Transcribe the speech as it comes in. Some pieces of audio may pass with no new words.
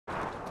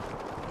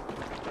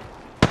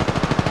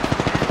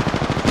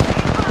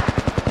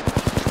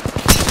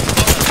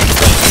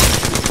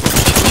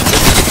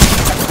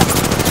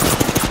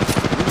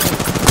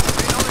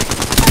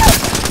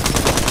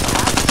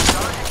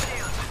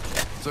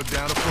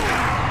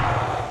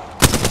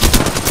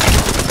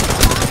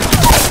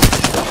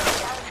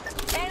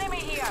Enemy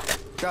here.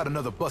 Got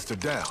another buster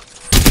down.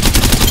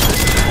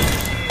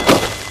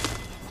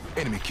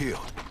 Enemy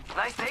killed.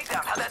 Nice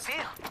takedown. How'd that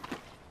feel?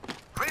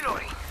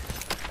 Reloading.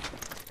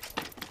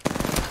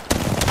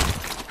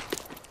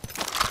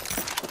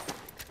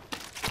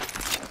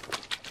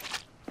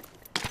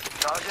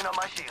 Charging on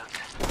my shields.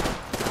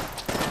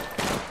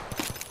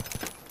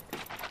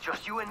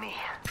 Just you and me.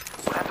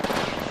 We'll have to get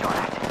shot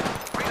at.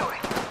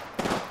 Reloading.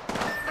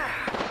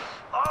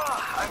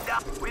 Oh, I'm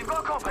down. We've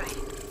got company.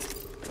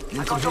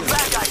 I got some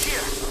bad guys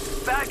here.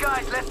 Bad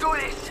guys, let's do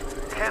this.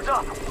 Heads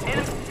up.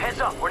 Heads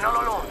up. We're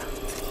not alone.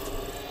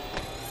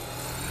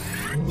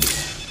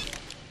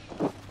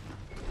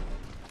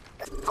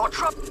 Got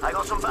trouble. I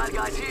got some bad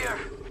guys here.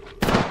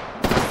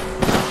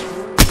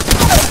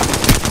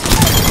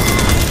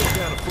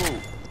 Down a fool.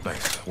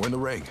 Thanks. We're in the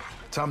ring.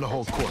 Time to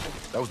hold court.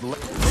 That was the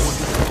last. No one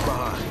gets left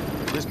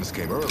behind. Christmas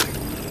came early.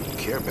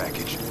 Care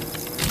package.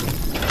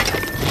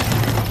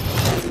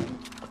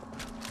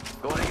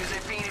 Gonna use a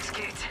Phoenix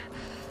kit.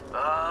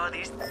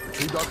 These.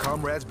 Retrieved our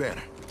comrade's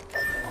banner.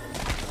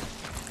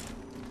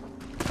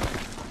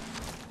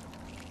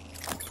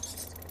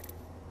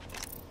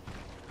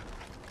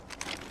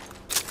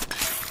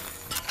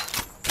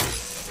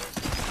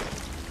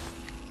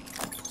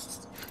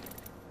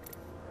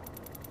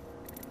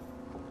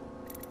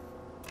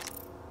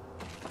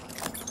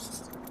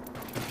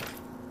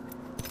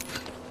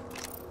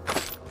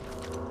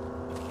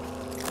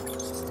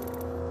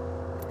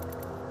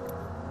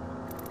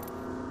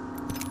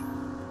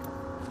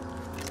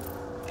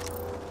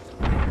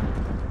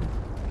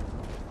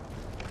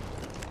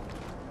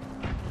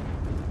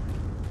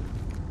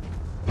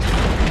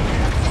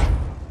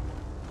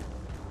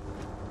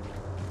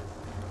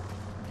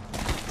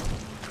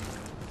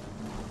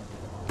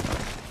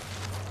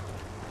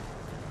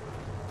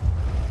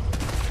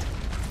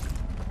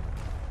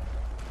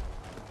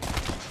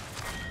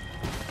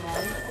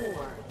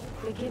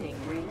 Beginning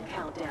ring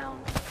countdown.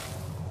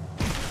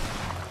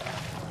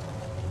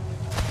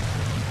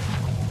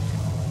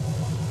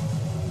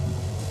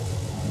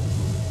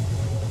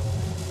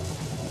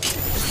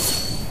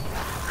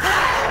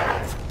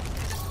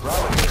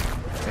 Raleigh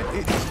and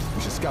idiots.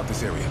 We should scout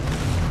this area.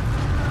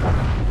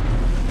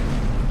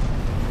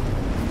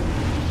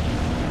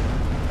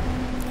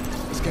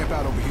 Let's camp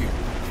out over here.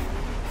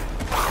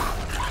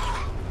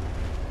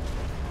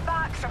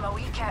 Back from a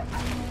wee kip.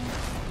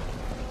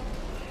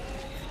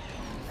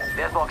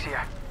 Death box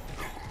here.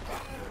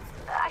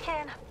 I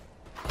can.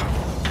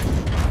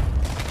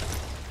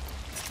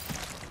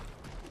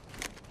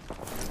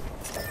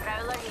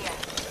 Prowler here.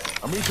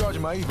 I'm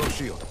recharging my Evo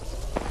shield.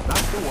 Not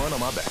the one on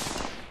my back.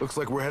 Looks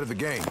like we're ahead of the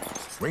game.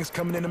 Ring's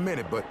coming in a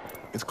minute, but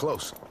it's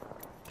close.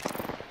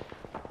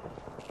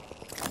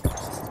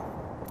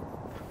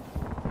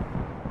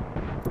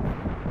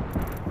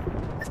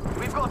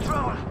 We've got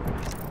trouble.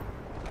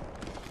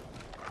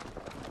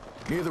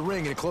 Near the ring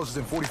and it closes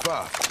in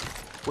 45.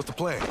 What's the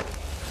plan?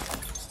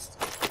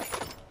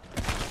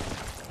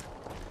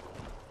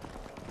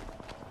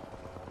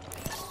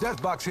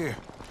 Death box here.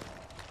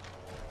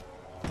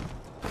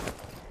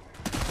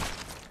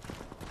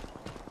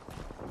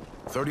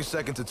 "30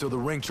 seconds until the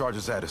ring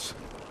charges at us.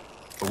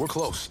 But we're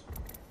close.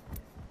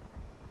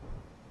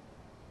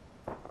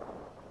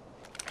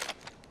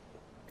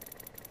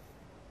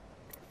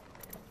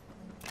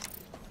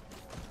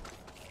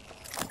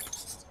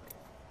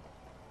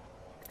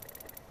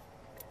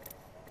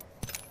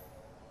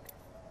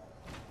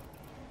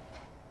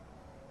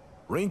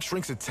 Ring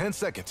shrinks in 10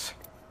 seconds.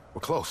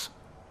 We're close.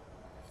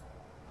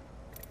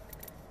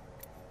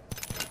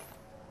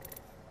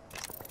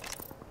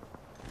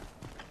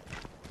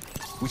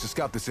 We should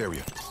scout this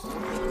area.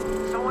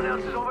 Someone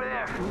else is over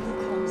there.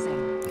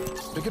 Closing.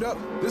 Pick it up.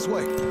 This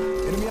way.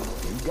 Enemy up.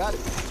 You got it.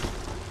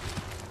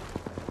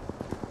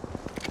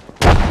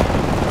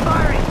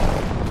 Firing.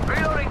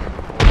 Reloading.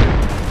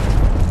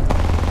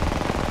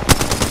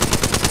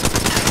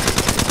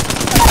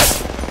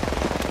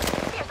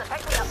 Here's a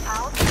pick me up,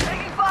 pal.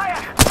 Taking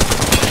fire.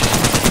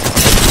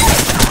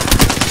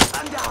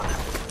 I'm down.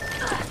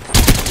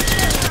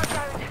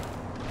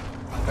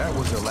 That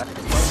was the last.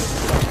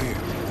 Here.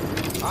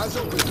 Eyes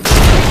open.